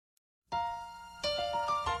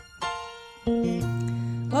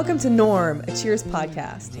Welcome to Norm, a Cheers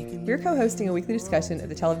podcast. We're co-hosting a weekly discussion of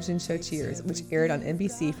the television show Cheers, which aired on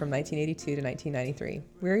NBC from 1982 to 1993.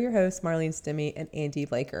 We're your hosts, Marlene Stimmey and Andy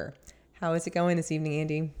Blaker. How is it going this evening,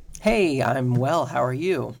 Andy? Hey, I'm well. How are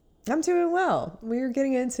you? I'm doing well. We're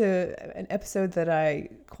getting into an episode that I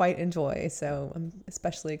quite enjoy, so I'm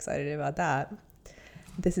especially excited about that.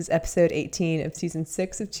 This is episode 18 of season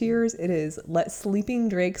 6 of Cheers. It is Let Sleeping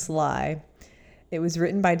Drakes Lie. It was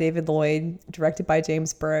written by David Lloyd, directed by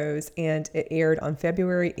James Burrows, and it aired on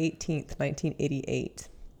February 18th, 1988.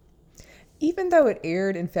 Even though it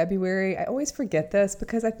aired in February, I always forget this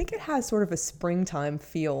because I think it has sort of a springtime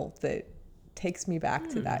feel that takes me back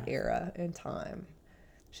to that era in time.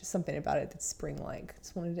 There's just something about it that's spring-like.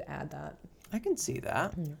 Just wanted to add that. I can see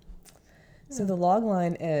that. Yeah. So the log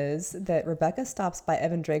line is that Rebecca stops by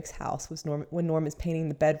Evan Drake's house when Norm is painting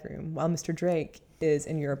the bedroom, while Mr. Drake is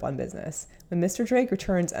in Europe on business. When Mr. Drake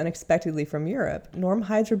returns unexpectedly from Europe, Norm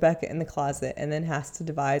hides Rebecca in the closet and then has to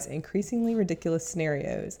devise increasingly ridiculous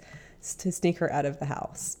scenarios to sneak her out of the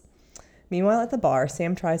house. Meanwhile, at the bar,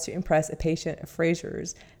 Sam tries to impress a patient of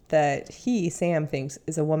Frasier's that Sam thinks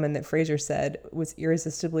is a woman that Frasier said was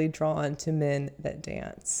irresistibly drawn to men that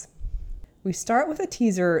dance. We start with a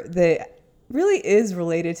teaser that really is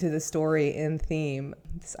related to the story and theme.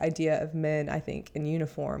 This idea of men, I think, in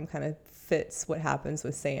uniform kind of fits what happens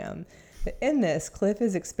with Sam. But in this, Cliff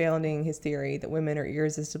is expounding his theory that women are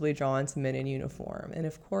irresistibly drawn to men in uniform. And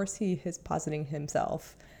of course, he is positing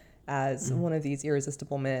himself as one of these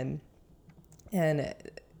irresistible men. And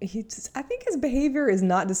I think his behavior is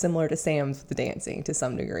not dissimilar to Sam's with the dancing to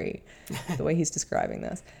some degree, the way he's describing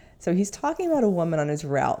this. So he's talking about a woman on his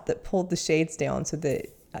route that pulled the shades down so that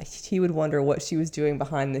he would wonder what she was doing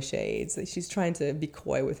behind the shades. That she's trying to be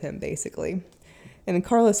coy with him, basically. And then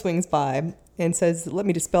Carla swings by and says, "Let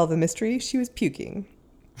me dispel the mystery. She was puking."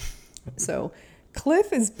 So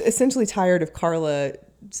Cliff is essentially tired of Carla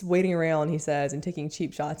just waiting around, he says, and taking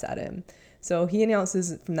cheap shots at him. So he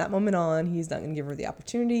announces from that moment on, he's not going to give her the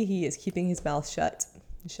opportunity. He is keeping his mouth shut,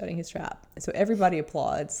 shutting his trap. So everybody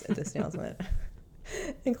applauds at this announcement.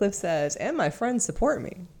 And Cliff says, "And my friends support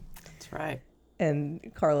me." That's right.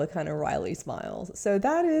 And Carla kind of wryly smiles. So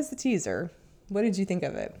that is the teaser. What did you think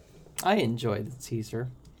of it? I enjoyed the teaser.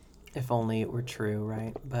 If only it were true,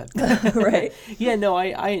 right? But right. Yeah, no,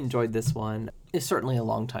 I enjoyed this one. It's certainly a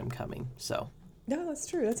long time coming, so. No, that's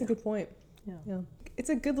true. That's a good point. Yeah. It's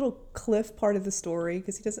a good little Cliff part of the story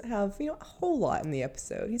because he doesn't have, a whole lot in the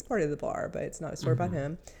episode. He's part of the bar, but it's not a story about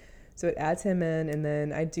him. So it adds him in, and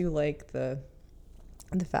then I do like the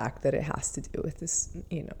fact that it has to do with this,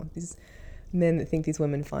 these men that think these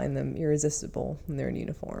women find them irresistible when they're in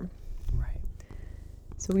uniform. Right.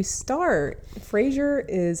 So we start, Frasier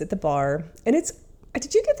is at the bar, and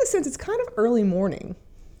did you get the sense it's kind of early morning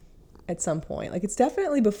at some point? Like, it's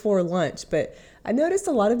definitely before lunch, but I noticed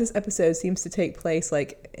a lot of this episode seems to take place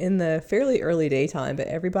like in the fairly early daytime, but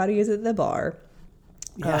everybody is at the bar.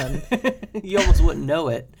 Yeah. You almost wouldn't know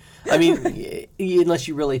it. I mean, unless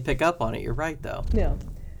you really pick up on it. You're right, though. Yeah.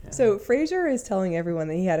 So Frasier is telling everyone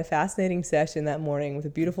that he had a fascinating session that morning with a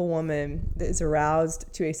beautiful woman that is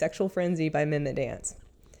aroused to a sexual frenzy by men that dance.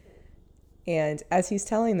 And as he's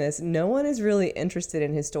telling this, no one is really interested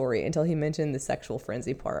in his story until he mentioned the sexual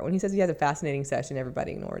frenzy part. When he says he has a fascinating session,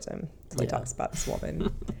 everybody ignores him until he talks about this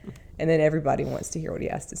woman. And then everybody wants to hear what he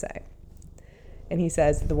has to say. And he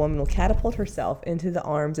says that the woman will catapult herself into the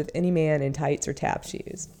arms of any man in tights or tap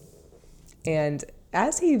shoes. And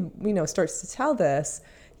as he, starts to tell this,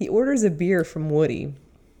 he orders a beer from Woody,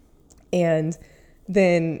 and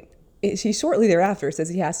then she shortly thereafter says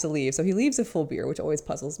he has to leave. So he leaves a full beer, which always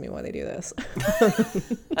puzzles me why they do this.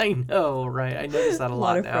 I know, right? I notice that a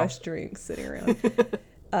lot of now. Fresh drinks sitting around.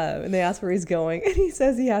 And they ask where he's going, and he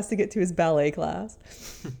says he has to get to his ballet class.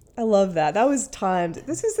 I love that. That was timed.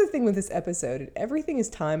 This is the thing with this episode. Everything is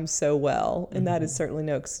timed so well, and that is certainly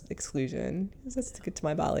no exclusion. He says to get to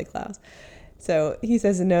my ballet class. So he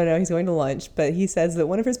says, no, he's going to lunch. But he says that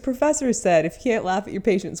one of his professors said, if you can't laugh at your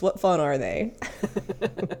patients, what fun are they?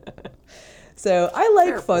 So I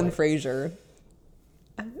like fun Frasier.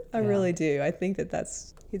 I really do. I think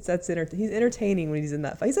he's entertaining when he's in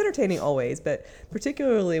that. He's entertaining always, but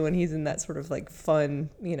particularly when he's in that sort of like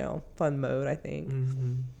fun mode, I think.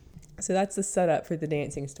 Mm-hmm. So that's the setup for the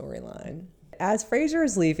dancing storyline. As Frasier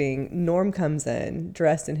is leaving, Norm comes in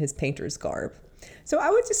dressed in his painter's garb. So I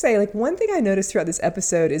would just say, like, one thing I noticed throughout this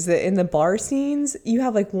episode is that in the bar scenes, you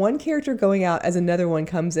have like one character going out as another one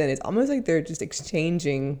comes in. It's almost like they're just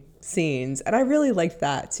exchanging scenes. And I really liked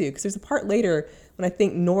that too, because there's a part later when I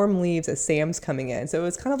think Norm leaves as Sam's coming in. So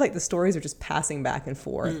it's kind of like the stories are just passing back and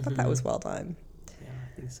forth. I thought that was well done. Yeah,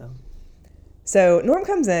 I think so. So Norm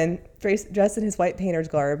comes in, dressed in his white painter's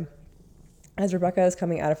garb, as Rebecca is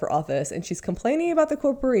coming out of her office, and she's complaining about the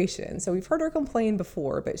corporation. So we've heard her complain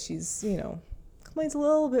before, but she's, complains a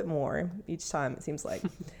little bit more each time, it seems like.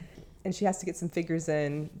 And she has to get some figures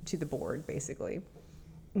in to the board, basically.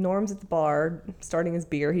 Norm's at the bar, starting his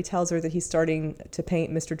beer. He tells her that he's starting to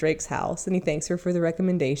paint Mr. Drake's house, and he thanks her for the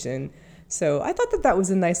recommendation. So I thought that was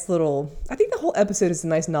a nice I think the whole episode is a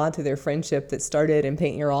nice nod to their friendship that started in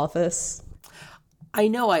Paint Your Office. I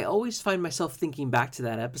know, I always find myself thinking back to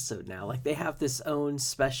that episode now. Like, they have this own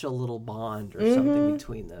special little bond or something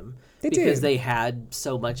between them. Because they had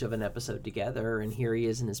so much of an episode together, and here he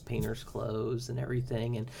is in his painter's clothes and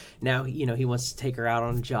everything. And now, he wants to take her out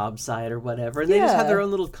on a job site or whatever. And they just have their own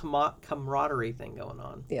little camaraderie thing going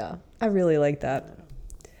on. Yeah, I really like that.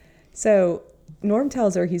 So Norm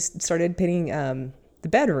tells her he's started painting the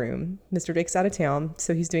bedroom. Mr. Drake's out of town,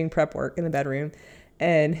 so he's doing prep work in the bedroom.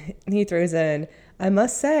 And he throws in, I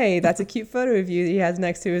must say, that's a cute photo of you that he has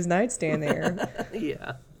next to his nightstand there.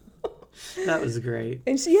 Yeah. That was great.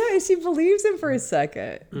 And she believes him for a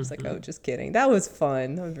second. I was like, oh, just kidding. That was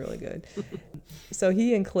fun. That was really good. So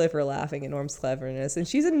he and Cliff are laughing at Norm's cleverness. And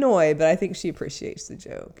she's annoyed, but I think she appreciates the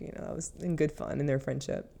joke. That was in good fun in their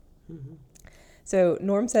friendship. Mm-hmm. So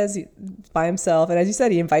Norm says by himself, and as you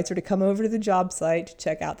said, he invites her to come over to the job site to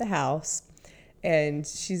check out the house. And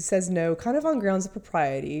she says no, kind of on grounds of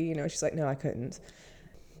propriety. She's like, no, I couldn't.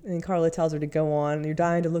 And then Carla tells her to go on. You're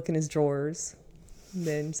dying to look in his drawers. And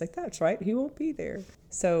then she's like, that's right, he won't be there.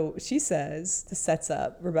 So she says, this sets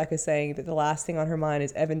up Rebecca saying that the last thing on her mind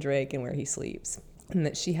is Evan Drake and where he sleeps. And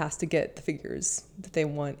that she has to get the figures that they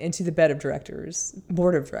want into the board of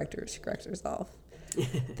directors. She corrects herself.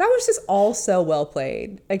 That was just all so well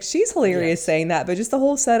played. Like, she's hilarious saying that, but just the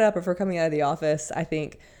whole setup of her coming out of the office, I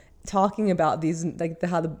think, talking about these, like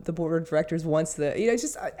how the board of directors wants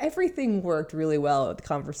just everything worked really well with the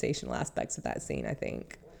conversational aspects of that scene, I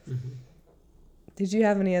think. Mm-hmm. Did you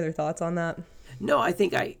have any other thoughts on that? No, I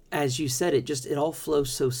think as you said, it all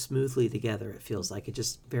flows so smoothly together. It feels like it's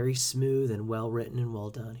just very smooth and well written and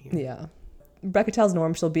well done here. Yeah. Rebecca tells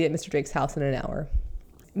Norm she'll be at Mr. Drake's house in an hour.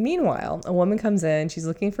 Meanwhile, a woman comes in. She's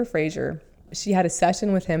looking for Fraser. She had a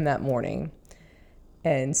session with him that morning.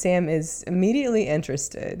 And Sam is immediately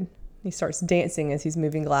interested. He starts dancing as he's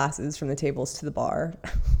moving glasses from the tables to the bar.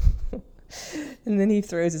 And then he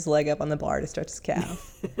throws his leg up on the bar to stretch his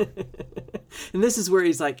calf. And this is where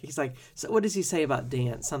he's like, so what does he say about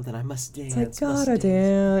dance? Something, I must dance. It's like, gotta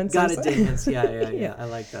dance. Gotta dance. Yeah. I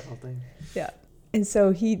like that whole thing. Yeah. And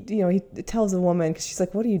so he tells a woman, because she's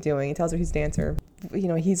like, what are you doing? He tells her he's a dancer.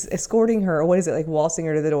 He's escorting her, or what is it, like waltzing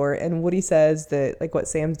her to the door. And Woody says that, like, what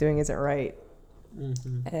Sam's doing isn't right.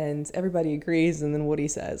 Mm-hmm. And everybody agrees, and then Woody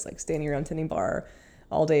says, like, standing around tending bar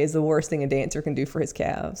all day is the worst thing a dancer can do for his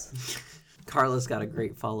calves. Carla's got a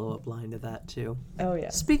great follow-up line to that, too. Oh, yeah.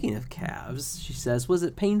 Speaking of calves, she says, was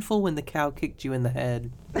it painful when the cow kicked you in the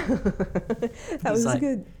head? That was like,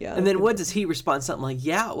 good. Yeah. And then what does he respond? Something like,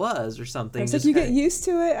 yeah, it was, or something. It's like, you get used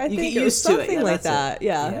to it, I think. Get used to it. Something like that.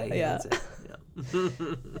 Yeah. That's it. Yeah.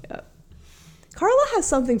 Yeah. Carla has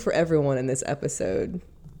something for everyone in this episode.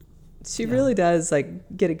 She really does,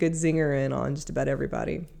 like, get a good zinger in on just about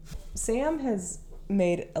everybody. Sam has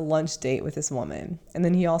made a lunch date with this woman, and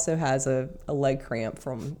then he also has a leg cramp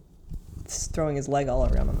from throwing his leg all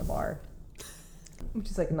around on the bar, which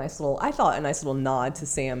is like a nice little nod to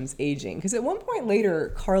Sam's aging, because at one point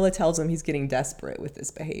later Carla tells him he's getting desperate with this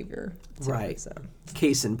behavior too, right. So.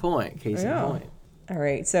 Case in point. All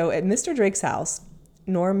right, so at Mr. Drake's house,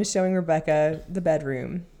 Norm is showing Rebecca the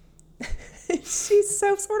bedroom. She's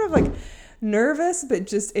so sort of like nervous but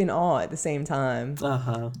just in awe at the same time.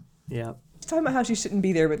 Yeah. She's talking about how she shouldn't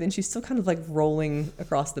be there, but then she's still kind of like rolling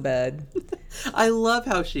across the bed. I love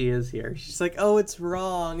how she is here. She's like, oh, it's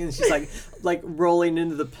wrong. And she's like rolling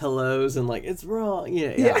into the pillows and like, it's wrong.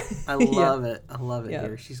 Yeah. I love it. I love it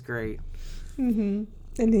here. She's great. Mm-hmm.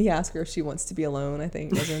 And he asks her if she wants to be alone, I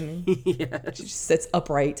think, doesn't he? Yes. She just sits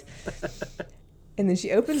upright. And then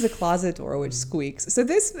she opens a closet door, which squeaks. So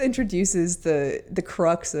this introduces the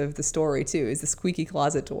crux of the story, too, is the squeaky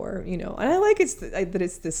closet door, And I like that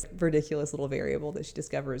it's this ridiculous little variable that she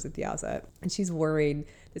discovers at the outset. And she's worried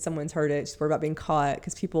that someone's heard it. She's worried about being caught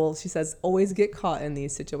because people, she says, always get caught in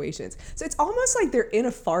these situations. So it's almost like they're in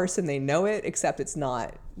a farce and they know it, except it's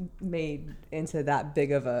not made into that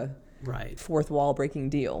big of a fourth wall breaking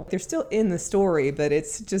deal. They're still in the story, but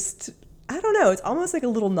it's just... I don't know. It's almost like a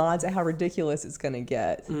little nod to how ridiculous it's going to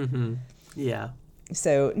get. Mm-hmm. Yeah.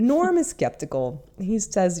 So Norm is skeptical. He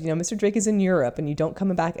says, Mr. Drake is in Europe and you don't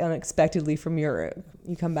come back unexpectedly from Europe.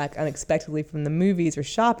 You come back unexpectedly from the movies or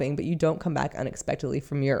shopping, but you don't come back unexpectedly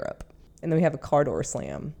from Europe. And then we have a car door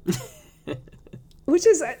slam, which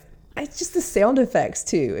is it's just the sound effects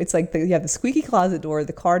too. It's like you have the squeaky closet door,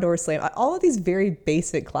 the car door slam, all of these very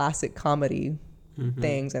basic classic comedy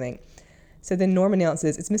things, I think. So then Norm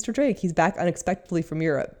announces, it's Mr. Drake. He's back unexpectedly from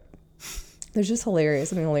Europe. There's just something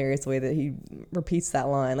hilarious the way that he repeats that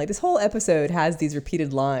line. Like, this whole episode has these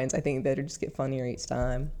repeated lines, I think, that just get funnier each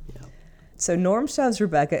time. Yeah. So Norm shoves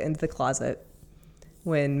Rebecca into the closet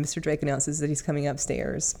when Mr. Drake announces that he's coming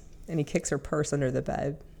upstairs, and he kicks her purse under the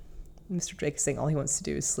bed. Mr. Drake is saying all he wants to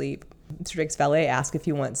do is sleep. Mr. Drake's valet asks if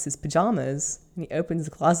he wants his pajamas, and he opens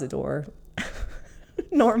the closet door.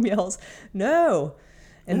 Norm yells, "No!"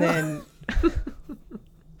 And then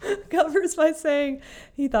covers by saying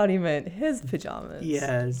he thought he meant his pajamas.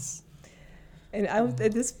 Yes. And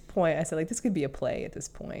at this point, I said, like, this could be a play at this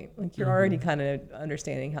point. Like, you're already kind of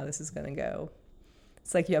understanding how this is going to go.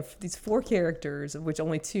 It's like you have these 4 characters, of which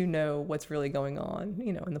only 2 know what's really going on,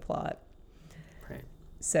 in the plot. Right.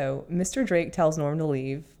 So Mr. Drake tells Norm to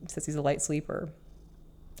leave, says he's a light sleeper.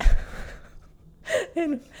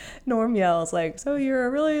 And Norm yells, like, "So you're a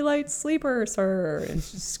really light sleeper, sir," and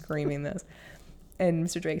she's screaming this. And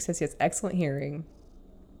Mr. Drake says he has excellent hearing.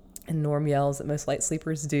 And Norm yells that most light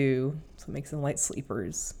sleepers do, so it makes them light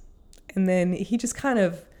sleepers. And then he just kind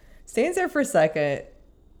of stands there for a second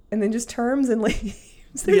and then just turns and leaves.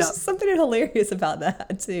 There's just something hilarious about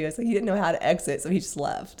that, too. It's like he didn't know how to exit, so he just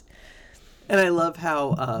left. And I love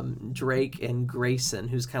how Drake and Grayson,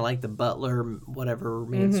 who's kind of like the butler, whatever,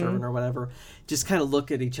 manservant or whatever, just kind of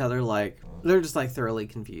look at each other like, they're just like thoroughly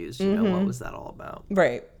confused. You know, what was that all about?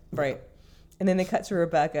 Right. And then they cut to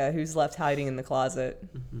Rebecca, who's left hiding in the closet.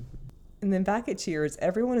 And then back at Cheers,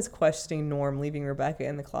 everyone is questioning Norm leaving Rebecca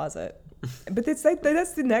in the closet. But it's like,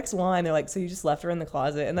 that's the next line. They're like, "So you just left her in the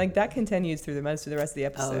closet?" And like that continues through most of the rest of the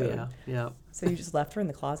episode. Oh, yeah. "So you just left her in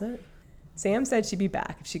the closet?" Sam said she'd be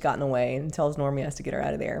back if she'd gotten away and tells Norm he has to get her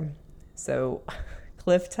out of there. So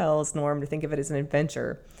Cliff tells Norm to think of it as an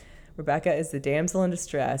adventure. Rebecca is the damsel in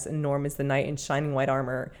distress, and Norm is the knight in shining white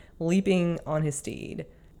armor, leaping on his steed.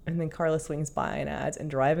 And then Carla swings by and adds, "and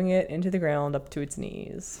driving it into the ground up to its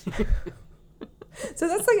knees." So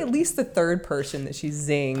that's like at least the 3rd person that she's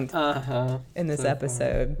zinged in this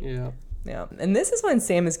episode. Yeah. And this is when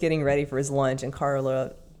Sam is getting ready for his lunch, and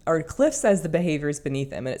Cliff says the behavior is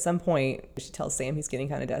beneath him. And at some point, she tells Sam he's getting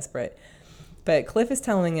kind of desperate. But Cliff is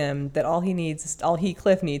telling him that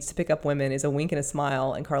Cliff needs to pick up women is a wink and a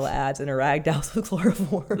smile. And Carla adds, "and a rag doused with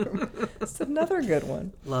chloroform." It's another good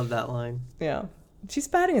one. Love that line. Yeah. She's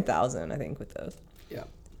batting 1,000, I think, with those. Yeah.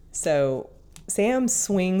 So Sam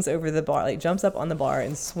swings over the bar, like jumps up on the bar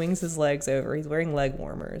and swings his legs over. He's wearing leg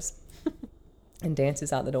warmers and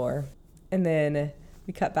dances out the door. And then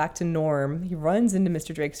we cut back to Norm. He runs into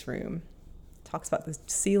Mr. Drake's room, talks about the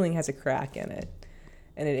ceiling has a crack in it.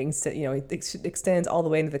 And it extends all the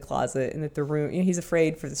way into the closet, and that the room, he's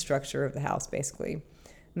afraid for the structure of the house, basically. And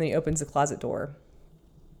then he opens the closet door,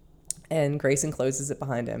 and Grayson closes it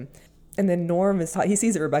behind him. And then Norm he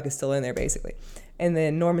sees that Rebecca's still in there, basically. And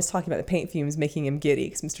then Norm is talking about the paint fumes making him giddy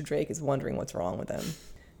because Mr. Drake is wondering what's wrong with him.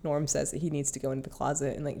 Norm says that he needs to go into the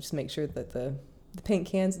closet and just make sure that the paint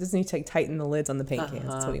cans, doesn't he tighten the lids on the paint cans?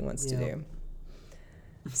 That's what he wants to do.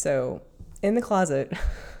 So in the closet,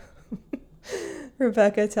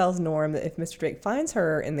 Rebecca tells Norm that if Mr. Drake finds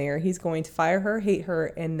her in there, he's going to fire her, hate her,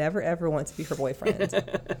 and never ever want to be her boyfriend.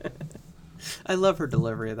 I love her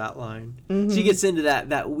delivery of that line. She gets into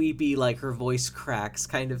that weepy, like her voice cracks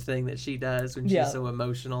kind of thing that she does when she's so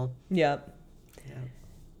emotional. Yep. Yeah.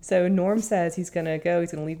 So Norm says he's going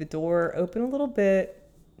to leave the door open a little bit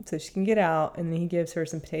so she can get out, and then he gives her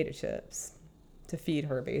some potato chips to feed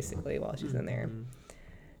her, basically, while she's in there.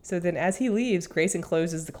 So then as he leaves, Grayson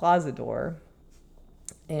closes the closet door,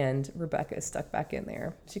 and Rebecca is stuck back in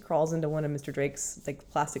there. She crawls into one of Mr. Drake's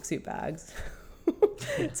plastic suit bags.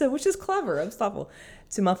 Which is clever. It's thoughtful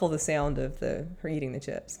to muffle the sound of her eating the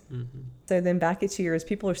chips. So then back at Cheers,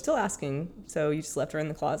 people are still asking, "So you just left her in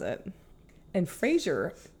the closet?" And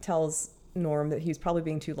Frasier tells Norm that he's probably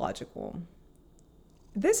being too logical.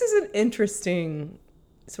 This is an interesting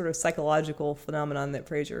sort of psychological phenomenon that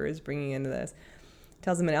Frasier is bringing into this.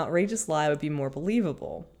 Tells him an outrageous lie would be more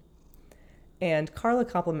believable. And Carla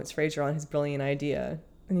compliments Frasier on his brilliant idea.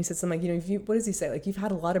 And he said something like, what does he say? You've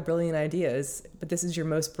had a lot of brilliant ideas, but this is your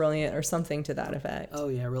most brilliant, or something to that effect. Oh,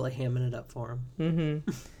 yeah, really hamming it up for him.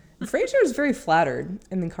 Frasier is very flattered.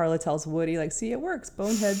 And then Carla tells Woody, see, it works.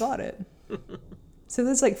 Bonehead bought it. So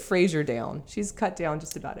that's Frasier down. She's cut down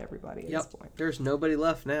just about everybody at this point. There's nobody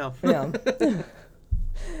left now. Yeah.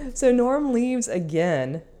 So Norm leaves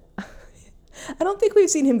again. I don't think we've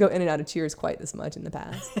seen him go in and out of Cheers quite this much in the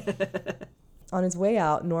past. On his way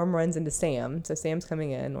out, Norm runs into Sam. So Sam's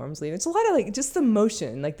coming in, Norm's leaving. It's a lot of like just the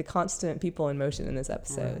motion, like the constant people in motion in this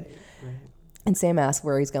episode. Right. And Sam asks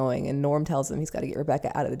where he's going, and Norm tells him he's got to get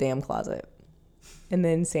Rebecca out of the damn closet. And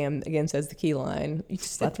then Sam again says the key line, "You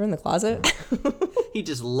just left her in the closet?" He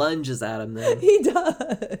just lunges at him then. He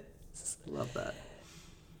does. Love that.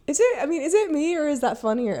 Is it me, or is that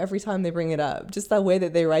funnier every time they bring it up? Just the way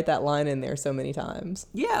that they write that line in there so many times.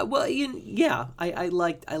 Yeah, well, I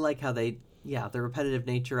like how they, the repetitive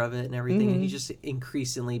nature of it and everything. Mm-hmm. And he's just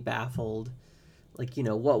increasingly baffled. Like,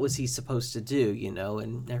 what was he supposed to do,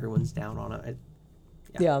 and everyone's down on it.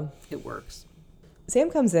 It works. Sam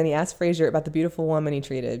comes in, he asks Frasier about the beautiful woman he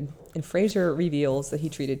treated. And Frasier reveals that he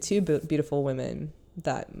treated 2 beautiful women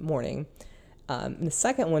that morning. And the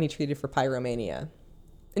second one he treated for pyromania.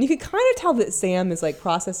 And you can kind of tell that Sam is like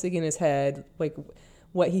processing in his head, like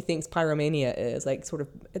what he thinks pyromania is. Like sort of,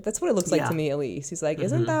 that's what it looks like to me at least. He's like,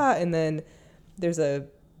 isn't that? And then there's a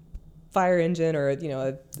fire engine or,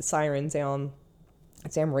 a siren sound.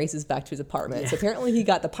 Sam races back to his apartment. Yeah. So apparently he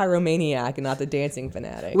got the pyromaniac and not the dancing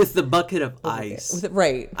fanatic. With the bucket of ice.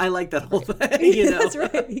 Right. I like that whole thing, That's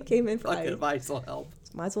right. He came in for bucket of ice will help.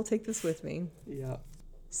 Might as well take this with me. Yeah.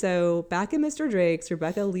 So back in Mr. Drake's,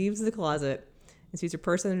 Rebecca leaves the closet and sees her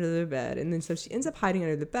purse under the bed. And then so she ends up hiding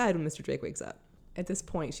under the bed when Mr. Drake wakes up. At this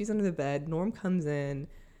point, she's under the bed. Norm comes in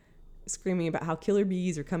screaming about how killer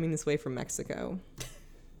bees are coming this way from Mexico.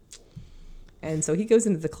 And so he goes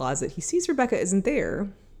into the closet. He sees Rebecca isn't there.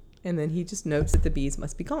 And then he just notes that the bees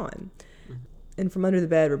must be gone. Mm-hmm. And from under the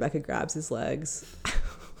bed, Rebecca grabs his legs.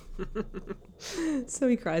 So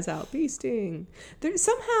he cries out, "Bee sting."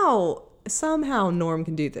 Somehow Norm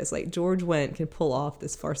can do this. Like George Wendt can pull off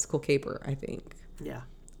this farcical caper, I think. Yeah.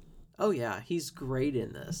 Oh, yeah. He's great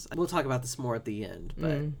in this. We'll talk about this more at the end.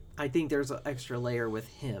 But I think there's an extra layer with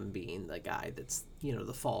him being the guy that's,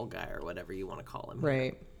 the fall guy or whatever you want to call him.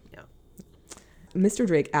 Right. Yeah. Mr.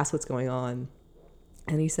 Drake asks what's going on.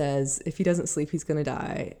 And he says, if he doesn't sleep, he's going to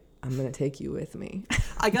die. I'm going to take you with me.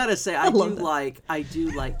 I got to say, I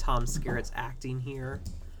do like Tom Skerritt's acting here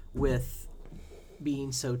with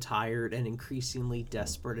being so tired and increasingly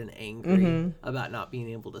desperate and angry about not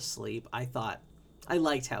being able to sleep. I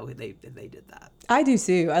liked how they did that. I do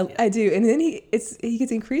too. I do. And then he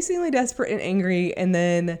gets increasingly desperate and angry, and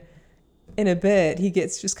then in a bit he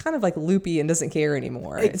gets just kind of like loopy and doesn't care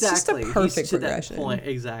anymore. Exactly. It's just a perfect He's to progression. That point.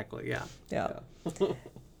 Exactly. Yeah. Yeah.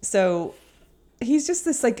 So he's just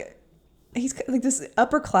this he's like this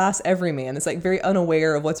upper class everyman that's like very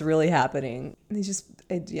unaware of what's really happening. And he's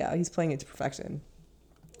playing it to perfection.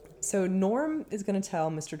 So Norm is going to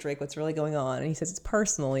tell Mr. Drake what's really going on, and he says it's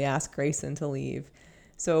personal. He asks Grayson to leave.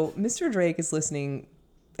 So Mr. Drake is listening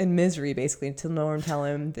in misery, basically, until Norm tell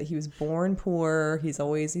him that he was born poor. He's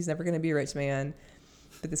never going to be a rich man,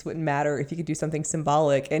 but this wouldn't matter if he could do something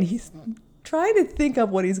symbolic. And he's trying to think up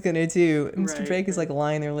what he's going to do. And Mr. Drake is like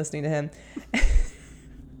lying there listening to him.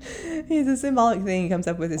 The symbolic thing he comes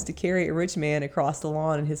up with is to carry a rich man across the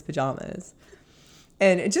lawn in his pajamas.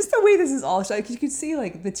 And just the way this is all shot, you could see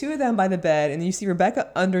like the two of them by the bed, and you see Rebecca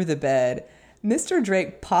under the bed. Mr.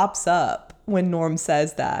 Drake pops up when Norm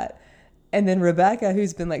says that. And then Rebecca,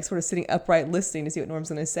 who's been like sort of sitting upright listening to see what Norm's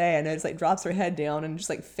going to say, I notice like drops her head down and just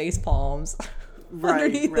like face palms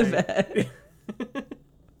underneath the bed.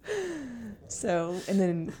 So, and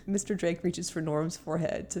then Mr. Drake reaches for Norm's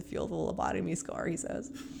forehead to feel the lobotomy scar, he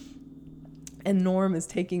says. And Norm is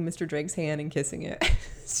taking Mr. Drake's hand and kissing it.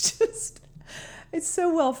 It's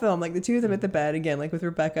so well filmed. Like the two of them at the bed, again, like with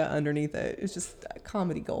Rebecca underneath it. It's just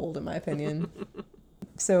comedy gold, in my opinion.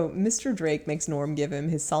 So Mr. Drake makes Norm give him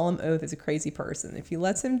his solemn oath as a crazy person. If he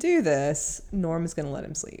lets him do this, Norm is going to let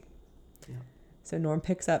him sleep. Yeah. So Norm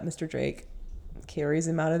picks up Mr. Drake, carries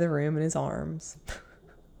him out of the room in his arms.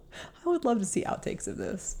 I would love to see outtakes of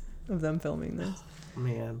this, of them filming this.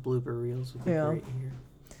 Man, blooper reels would be great here.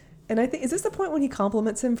 And I think, is this the point when he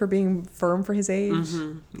compliments him for being firm for his age?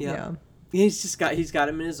 Mm-hmm. Yeah. He's got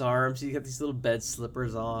him in his arms. He's got these little bed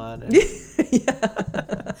slippers on. And,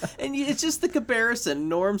 and it's just the comparison.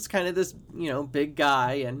 Norm's kind of this, big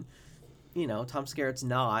guy, and, Tom Skerritt's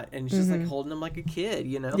not. And he's just like holding him like a kid,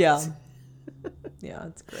 Yeah. Yeah,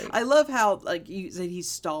 it's great. I love how, like you said, he's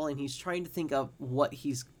stalling. He's trying to think of what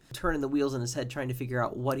he's turning the wheels in his head, trying to figure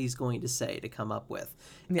out what he's going to say to come up with.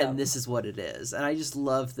 Yeah. And this is what it is. And I just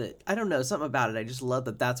love that. I don't know, something about it. I just love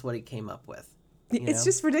that that's what he came up with. It's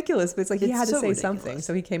just ridiculous, but it's like he had to say something,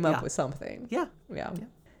 so he came up with something. Yeah.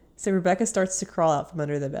 So Rebecca starts to crawl out from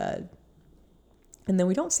under the bed. And then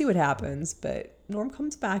we don't see what happens, but Norm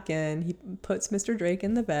comes back in. He puts Mr. Drake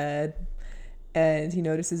in the bed, and he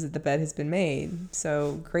notices that the bed has been made.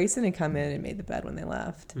 So Grayson had come in and made the bed when they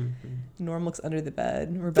left. Norm looks under the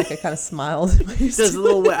bed. Rebecca kind of smiles. Does a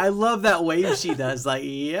little I love that wave she does. Like,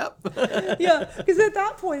 yep. Yeah, because at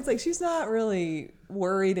that point, it's like she's not really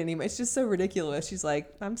worried anymore. It's just so ridiculous. She's like,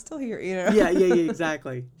 I'm still here, you know? Yeah,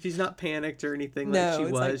 exactly. She's not panicked or anything like she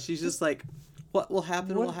was. Like, she's just like, what will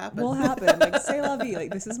happen will happen. Will happen. Like, c'est la vie.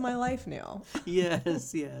 Like, this is my life now.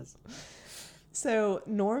 Yes. So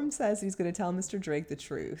Norm says he's going to tell Mr. Drake the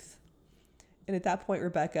truth. And at that point,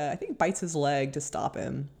 Rebecca, I think, bites his leg to stop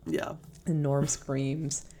him. Yeah. And Norm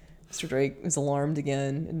screams. Mr. Drake is alarmed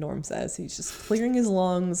again. And Norm says he's just clearing his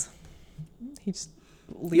lungs. He just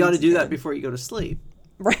leaves. You ought to do that before you go to sleep.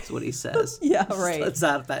 Right. That's what he says. Yeah, right. Just lets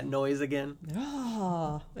out that noise again.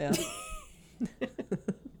 Ah, yeah.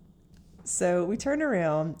 So we turn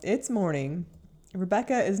around. It's morning.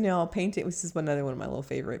 Rebecca is now painting. This is another one of my little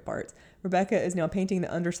favorite parts. Rebecca is now painting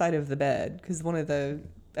the underside of the bed because one of the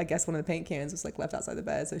paint cans was like left outside the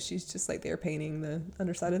bed. So she's just like there painting the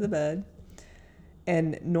underside of the bed.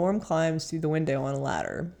 And Norm climbs through the window on a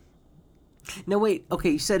ladder. No, wait.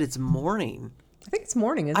 Okay, you said it's morning. I think it's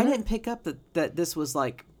morning, isn't it? I didn't pick up that this was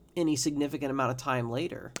like any significant amount of time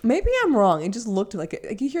later. Maybe I'm wrong. It just looked like it.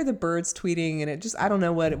 Like you hear the birds tweeting, and it just, I don't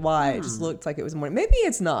know why. It just looked like it was morning. Maybe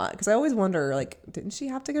it's not, because I always wonder, like, didn't she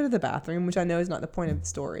have to go to the bathroom? Which I know is not the point of the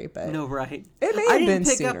story, but no, right? It may have been didn't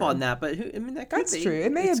pick sooner. up on that, but that could That's be. true.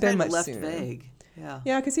 It may have been much left sooner. Vague. Yeah.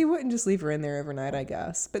 Yeah, because he wouldn't just leave her in there overnight, I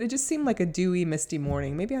guess. But it just seemed like a dewy, misty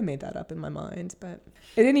morning. Maybe I made that up in my mind. But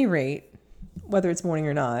at any rate, whether it's morning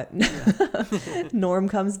or not, Norm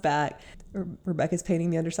comes back. Rebecca's painting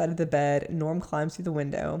the underside of the bed. Norm climbs through the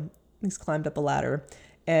window. He's climbed up a ladder.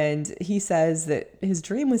 And he says that his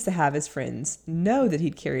dream was to have his friends know that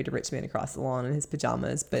he'd carried a rich man across the lawn in his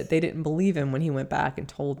pajamas, but they didn't believe him when he went back and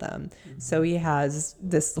told them. So he has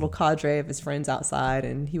this little cadre of his friends outside,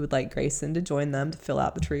 and he would like Grayson to join them to fill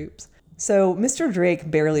out the troops. So Mr. Drake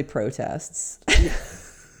barely protests.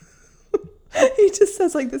 He just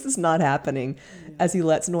says, like, this is not happening, as he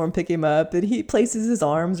lets Norm pick him up. And he places his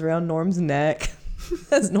arms around Norm's neck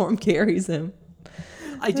as Norm carries him.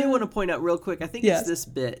 I do want to point out real quick, I think it's this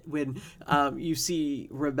bit when you see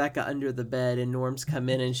Rebecca under the bed and Norm's come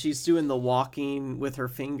in and she's doing the walking with her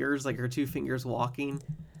fingers, like her two fingers walking.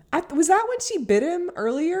 Was that when she bit him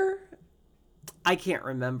earlier? I can't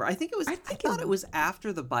remember. I think it was. I thought it was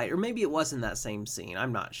after the bite, or maybe it was in that same scene.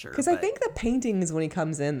 I'm not sure. Because I think the painting is when he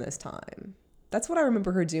comes in this time. That's what I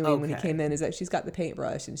remember her doing when he came in, is that she's got the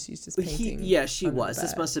paintbrush and she's just painting. She was.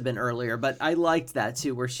 This must have been earlier, but I liked that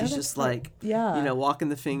too, where she's just like, walking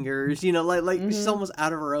the fingers, she's almost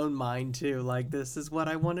out of her own mind too. Like, this is what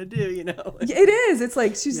I want to do, It is. It's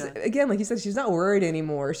like she's, again, like you said, she's not worried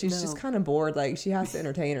anymore. She's just kind of bored. Like, she has to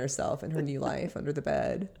entertain herself in her new life under the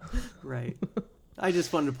bed. Right. I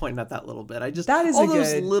just wanted to point out that little bit.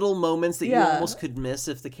 Those little moments that you almost could miss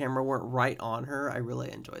if the camera weren't right on her. I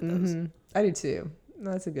really enjoyed those. Mm-hmm. I do too.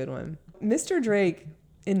 That's a good one. Mr. Drake,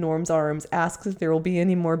 in Norm's arms, asks if there will be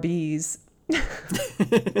any more bees.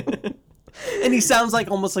 And he sounds like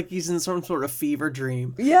almost like he's in some sort of fever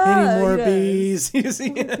dream. Yeah. Any more bees? Will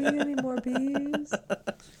there be any more bees?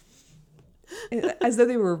 As though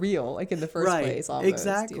they were real, like in the first place. Almost,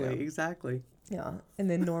 Exactly. Yeah. And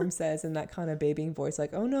then Norm says in that kind of babying voice,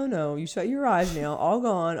 like, oh, no, you shut your eyes now. All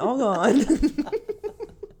gone.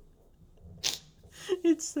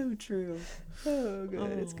 It's so true. Oh,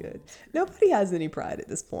 good. It's good. Nobody has any pride at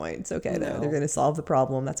this point. It's okay, though. They're going to solve the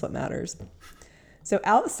problem. That's what matters. So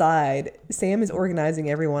outside, Sam is organizing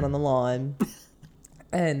everyone on the lawn.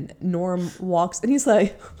 And Norm walks, and he's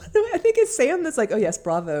like, I think it's Sam that's like, oh, yes,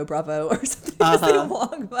 bravo, or something. As they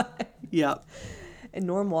walk by. Yep. And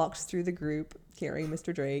Norm walks through the group carrying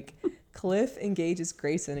Mr. Drake. Cliff engages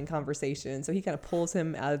Grayson in conversation. So he kind of pulls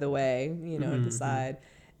him out of the way, to the side.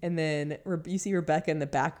 And then you see Rebecca in the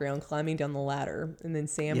background climbing down the ladder. And then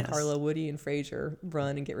Sam, Carla, Woody, and Fraser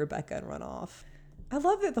run and get Rebecca and run off. I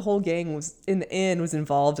love that the whole gang was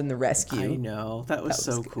involved in the rescue. I know. That was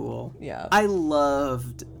so cool. Yeah. I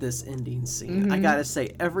loved this ending scene. Mm-hmm. I got to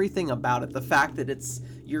say, everything about it. The fact that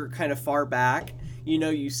you're kind of far back.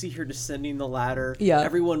 You see her descending the ladder. Yeah.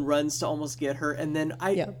 Everyone runs to almost get her. And then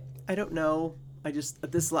I don't know.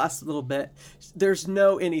 This last little bit, there's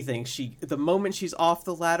no anything. The moment she's off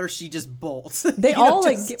the ladder, she just bolts. They all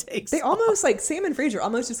almost like Sam and Fraser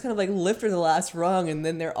almost just kind of like lift her the last rung, and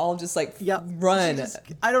then they're all just like run.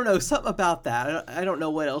 I don't know, something about that. I don't know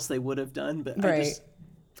what else they would have done, but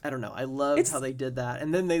I don't know. I loved how they did that.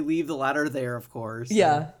 And then they leave the ladder there, of course.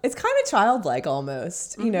 Yeah. It's kind of childlike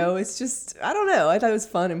almost. You know, it's just, I don't know. I thought it was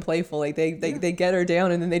fun and playful. Like they get her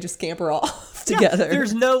down and then they just scamper off together.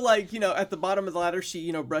 There's no like, at the bottom of the ladder,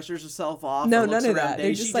 she, brushes herself off. No, none of that.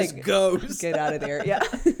 They just like goes. Get out of there. Yeah.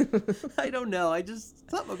 I don't know.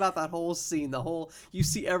 Something about that whole scene, you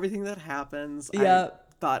see everything that happens. Yeah.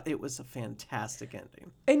 Thought it was a fantastic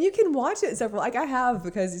ending. And you can watch it several, like I have,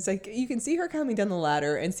 because it's like you can see her coming down the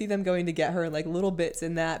ladder and see them going to get her, like little bits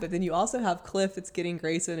in that. But then you also have Cliff that's getting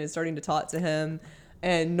Grayson and starting to talk to him,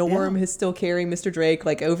 and Norm is still carrying Mr. Drake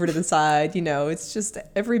like over to the side. It's just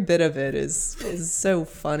every bit of it is so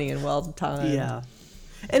funny and well timed. Yeah.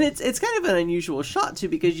 And it's kind of an unusual shot too,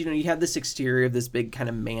 because you have this exterior of this big kind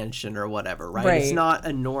of mansion or whatever, right? It's not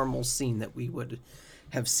a normal scene that we would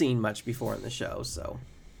have seen much before in the show, so.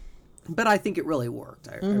 But I think it really worked.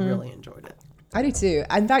 I really enjoyed it. I do too.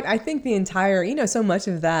 In fact, I think the entire, so much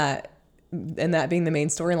of that, and that being the main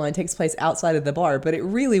storyline, takes place outside of the bar, but it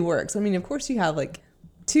really works. I mean, of course you have like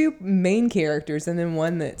two main characters and then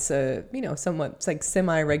one that's a, somewhat, it's like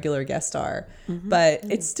semi-regular guest star, but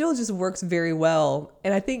it still just works very well.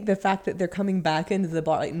 And I think the fact that they're coming back into the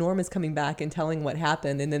bar, like Norm is coming back and telling what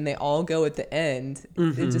happened, and then they all go at the end,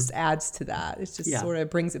 it just adds to that. It just sort of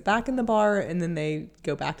brings it back in the bar, and then they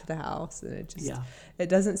go back to the house, and it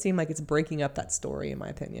doesn't seem like it's breaking up that story, in my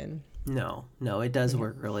opinion. No, it does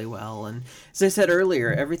work really well. And as I said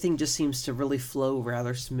earlier, everything just seems to really flow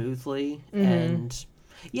rather smoothly. And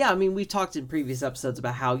yeah, I mean, we talked in previous episodes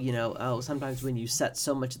about how, sometimes when you set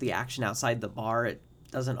so much of the action outside the bar, it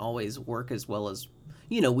doesn't always work as well as,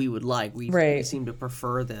 we would like. We seem to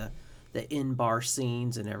prefer the in-bar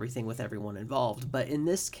scenes and everything with everyone involved. But in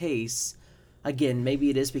this case, again,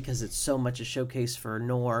 maybe it is because it's so much a showcase for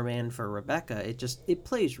Norm and for Rebecca. It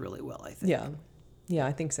plays really well, I think. Yeah,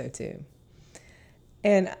 I think so too.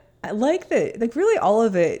 And I like that, like really all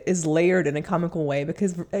of it is layered in a comical way,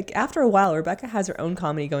 because like after a while, Rebecca has her own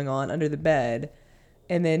comedy going on under the bed,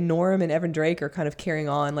 and then Norm and Evan Drake are kind of carrying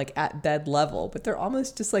on like at bed level, but they're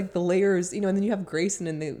almost just like the layers, and then you have Grayson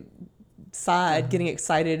in the side getting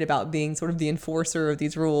excited about being sort of the enforcer of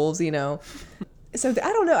these rules, So I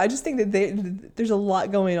don't know. I just think that there's a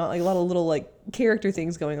lot going on, like a lot of little like character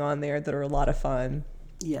things going on there that are a lot of fun.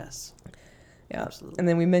 Yes. Yeah. Absolutely. And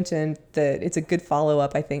then we mentioned that it's a good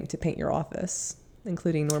follow-up, I think, to Paint Your Office,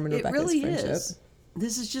 including Norm and Rebecca's friendship. It really is.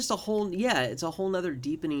 This is just it's a whole nother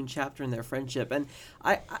deepening chapter in their friendship. And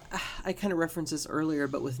I kind of referenced this earlier,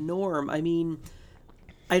 but with Norm, I mean,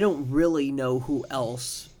 I don't really know who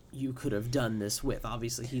else you could have done this with.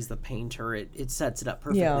 Obviously, he's the painter. It sets it up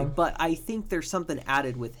perfectly. Yeah. But I think there's something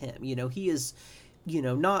added with him. He is...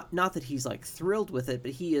 not that he's like thrilled with it,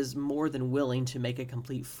 but he is more than willing to make a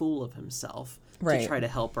complete fool of himself to try to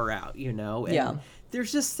help her out, And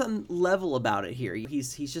there's just some level about it here.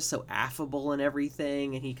 He's just so affable and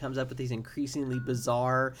everything, and he comes up with these increasingly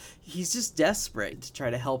bizarre. He's just desperate to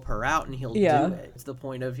try to help her out, and he'll do it. It's the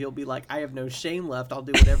point of he'll be like, I have no shame left. I'll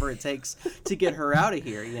do whatever it takes to get her out of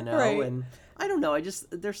here, Right. And I don't know.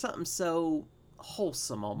 There's something so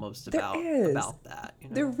wholesome almost about that.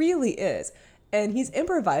 There really is. And he's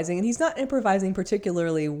improvising, and he's not improvising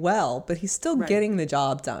particularly well, but he's still getting the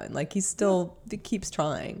job done. Like, he still keeps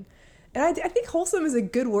trying. And I think wholesome is a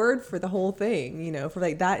good word for the whole thing, for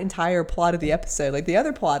like that entire plot of the episode. Like the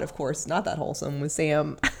other plot, of course, not that wholesome, was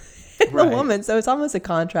Sam and the woman. So it's almost a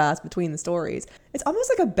contrast between the stories. It's almost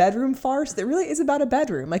like a bedroom farce that really is about a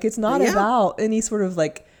bedroom. Like, it's not about any sort of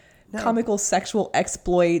like comical sexual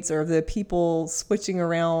exploits or the people switching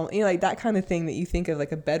around, like that kind of thing that you think of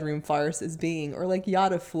like a bedroom farce as being, or like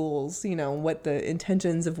Yacht of Fools, what the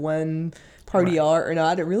intentions of one party are or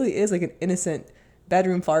not. It really is like an innocent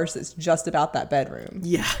bedroom farce that's just about that bedroom.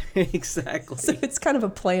 Yeah, exactly. So it's kind of a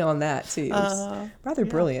play on that too. It's rather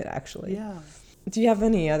brilliant, actually. Yeah. Do you have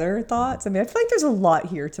any other thoughts? I mean, I feel like there's a lot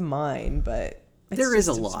here to mine, but there is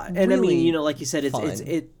a lot. And really, I mean, like you said,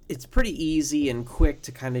 it's pretty easy and quick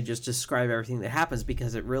to kind of just describe everything that happens,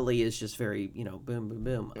 because it really is just very, boom, boom,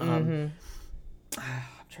 boom. I'm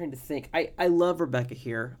trying to think. I love Rebecca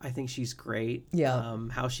here. I think she's great. Yeah.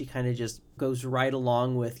 How she kind of just goes right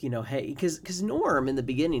along with, hey, because Norm in the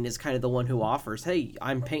beginning is kind of the one who offers, hey,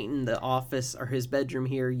 I'm painting the office or his bedroom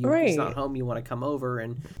here. He's not home. You want to come over?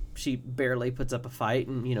 And she barely puts up a fight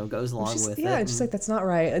and, goes along with it. Yeah, she's like, that's not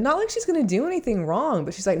right. And not like she's going to do anything wrong,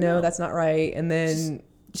 but she's like, no, that's not right. And then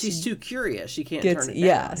she's too curious. She can't turn it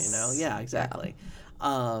down, Yeah, exactly.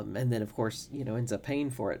 Yeah. And then, of course, ends up paying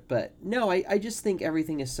for it. But no, I just think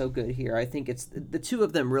everything is so good here. I think it's the two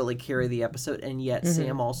of them really carry the episode, and yet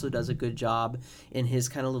Sam also does a good job in his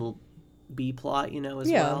kind of little B plot,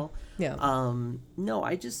 as well. Yeah. No,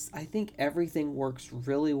 I think everything works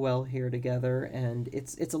really well here together, and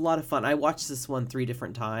it's a lot of fun. I watched this one 3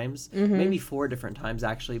 different times, maybe 4 different times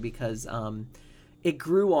actually, because it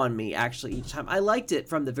grew on me actually each time. I liked it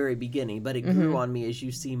from the very beginning, but it grew on me as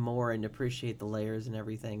you see more and appreciate the layers and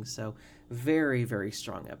everything. So very, very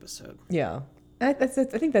strong episode. Yeah. I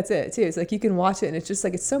think that's it too. It's like you can watch it and it's just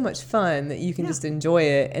like it's so much fun that you can just enjoy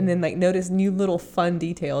it, and then like notice new little fun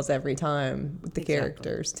details every time with the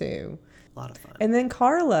characters too. A lot of fun. And then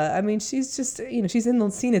Carla, I mean, she's just she's in the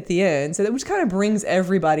scene at the end, so that which kind of brings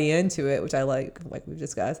everybody into it, which I like we've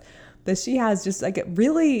discussed. But she has just like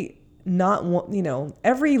really not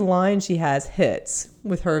every line she has hits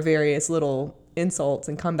with her various little insults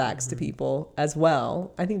and comebacks to people as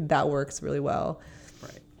well. I think that works really well.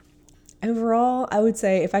 Overall, I would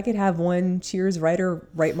say if I could have one Cheers writer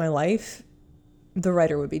write my life, the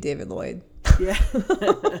writer would be David Lloyd. Yeah.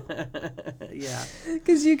 Yeah.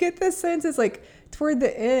 Because you get this sense, it's like toward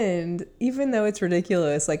the end, even though it's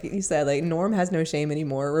ridiculous, like you said, like Norm has no shame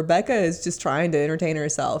anymore. Rebecca is just trying to entertain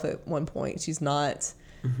herself at one point. She's not,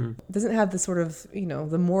 doesn't have the sort of,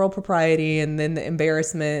 the moral propriety and then the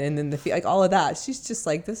embarrassment and then like all of that. She's just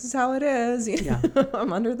like, this is how it is.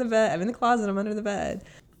 I'm under the bed. I'm in the closet. I'm under the bed.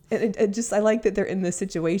 It just, I like that they're in this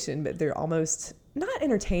situation, but they're almost not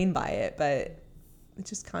entertained by it, but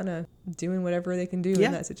just kind of doing whatever they can do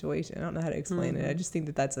in that situation. I don't know how to explain it. I just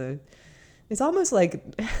think that it's almost like,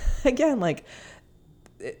 again, like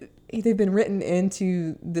they've been written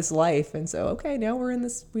into this life. And so, okay, now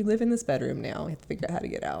we live in this bedroom now. We have to figure out how to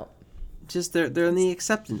get out. Just they're in the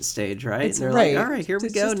acceptance stage, right? It's they're right. Like, all right, here we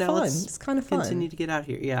go. Now fun. let's it's kind of fun. Continue to get out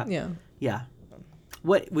here. Yeah.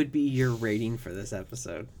 What would be your rating for this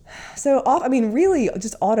episode? So, really,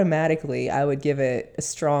 just automatically, I would give it a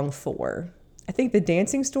strong 4. I think the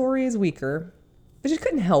dancing story is weaker, but it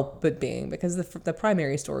couldn't help but being because the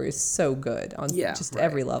primary story is so good on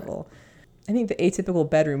every level. Right. I think the atypical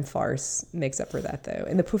bedroom farce makes up for that, though.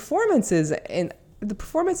 And the performances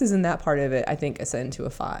in that part of it, I think, ascend to a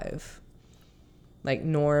 5. Like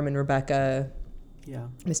Norm and Rebecca,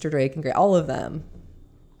 Mr. Drake and Gray, all of them.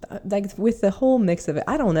 Like with the whole mix of it,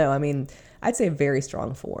 I don't know. I mean, I'd say a very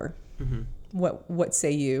strong 4. What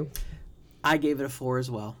say you? I gave it a 4 as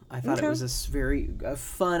well. I thought it was a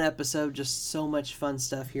fun episode. Just so much fun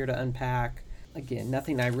stuff here to unpack. Again,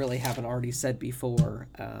 nothing I really haven't already said before.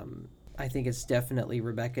 I think it's definitely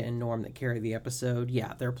Rebecca and Norm that carry the episode.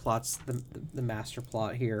 Yeah, their plot's the master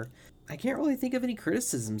plot here. I can't really think of any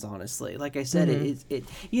criticisms, honestly. Like I said,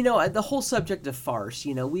 the whole subject of farce.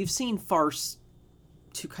 We've seen farce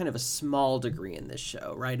to kind of a small degree in this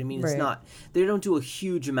show, right? I mean, it's not, they don't do a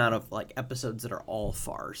huge amount of like episodes that are all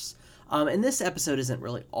farce. And this episode isn't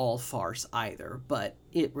really all farce either, but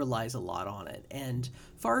it relies a lot on it. And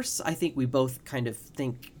farce, I think we both kind of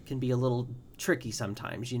think can be a little tricky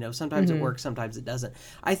sometimes. Sometimes it works, sometimes it doesn't.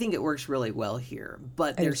 I think it works really well here,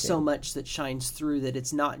 but there's so much that shines through that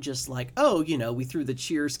it's not just like, we threw the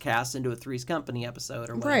Cheers cast into a Three's Company episode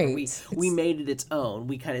or whatever. We made it its own.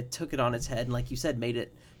 We kind of took it on its head and, like you said, made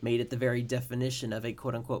it the very definition of a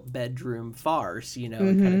quote-unquote bedroom farce, and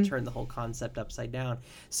kind of turned the whole concept upside down.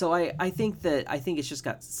 So I think it's just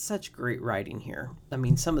got such great writing here. I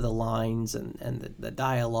mean, some of the lines and the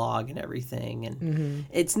dialogue and everything, and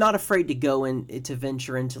it's not afraid to go to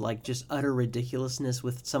venture into like just utter ridiculousness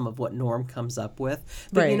with some of what Norm comes up with.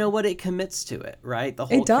 But you know what? It commits to it, right? The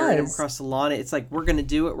whole carrying him across the lawn, it's like, we're going to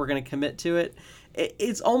do it. We're going to commit to it.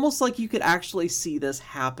 It's almost like you could actually see this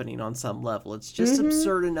happening on some level. It's just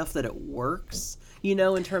absurd enough that it works,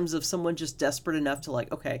 in terms of someone just desperate enough to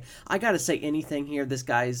like, okay, I got to say anything here. This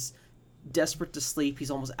guy's desperate to sleep.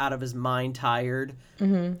 He's almost out of his mind, tired.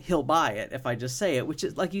 He'll buy it if I just say it, which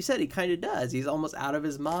is, like you said, he kind of does. He's almost out of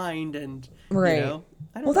his mind and, I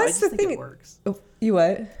don't know. That's the thing. It works. You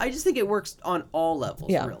what? I just think it works on all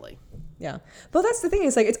levels, really. Yeah. But that's the thing.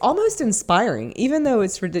 It's like, it's almost inspiring, even though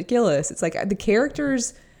it's ridiculous. It's like the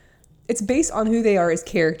characters, it's based on who they are as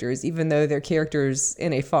characters, even though they're characters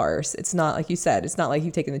in a farce. It's not, like you said, it's not like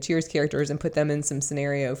you've taken the Cheers characters and put them in some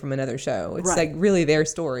scenario from another show. It's like really their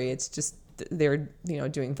story. It's just they're,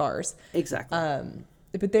 doing farce. Exactly.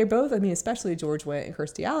 But they're both, I mean, especially George Wendt and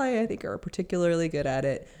Kirstie Alley, I think are particularly good at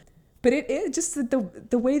it. But it just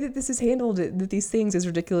the way that this is handled, that these things, as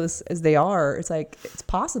ridiculous as they are, it's like, it's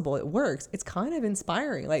possible, it works. It's kind of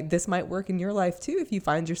inspiring. Like, this might work in your life too if you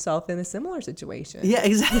find yourself in a similar situation. Yeah,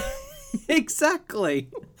 exactly. Exactly.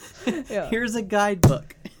 Yeah. Here's a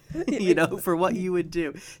guidebook. for what you would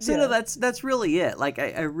do. So no, that's really it. Like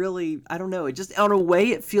I don't know. It just, on a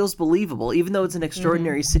way, it feels believable. Even though it's an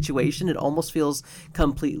extraordinary situation, it almost feels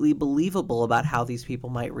completely believable about how these people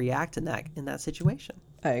might react in that situation.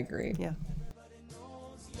 I agree. Yeah.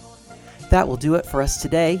 That will do it for us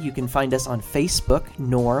today. You can find us on Facebook,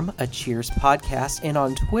 Norm, a Cheers podcast, and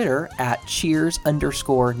on Twitter at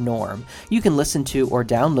Cheers_Norm. You can listen to or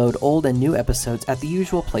download old and new episodes at the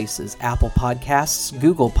usual places: Apple Podcasts,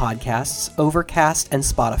 Google Podcasts, Overcast, and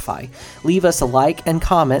Spotify. Leave us a like and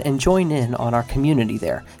comment and join in on our community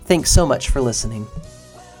there. Thanks so much for listening.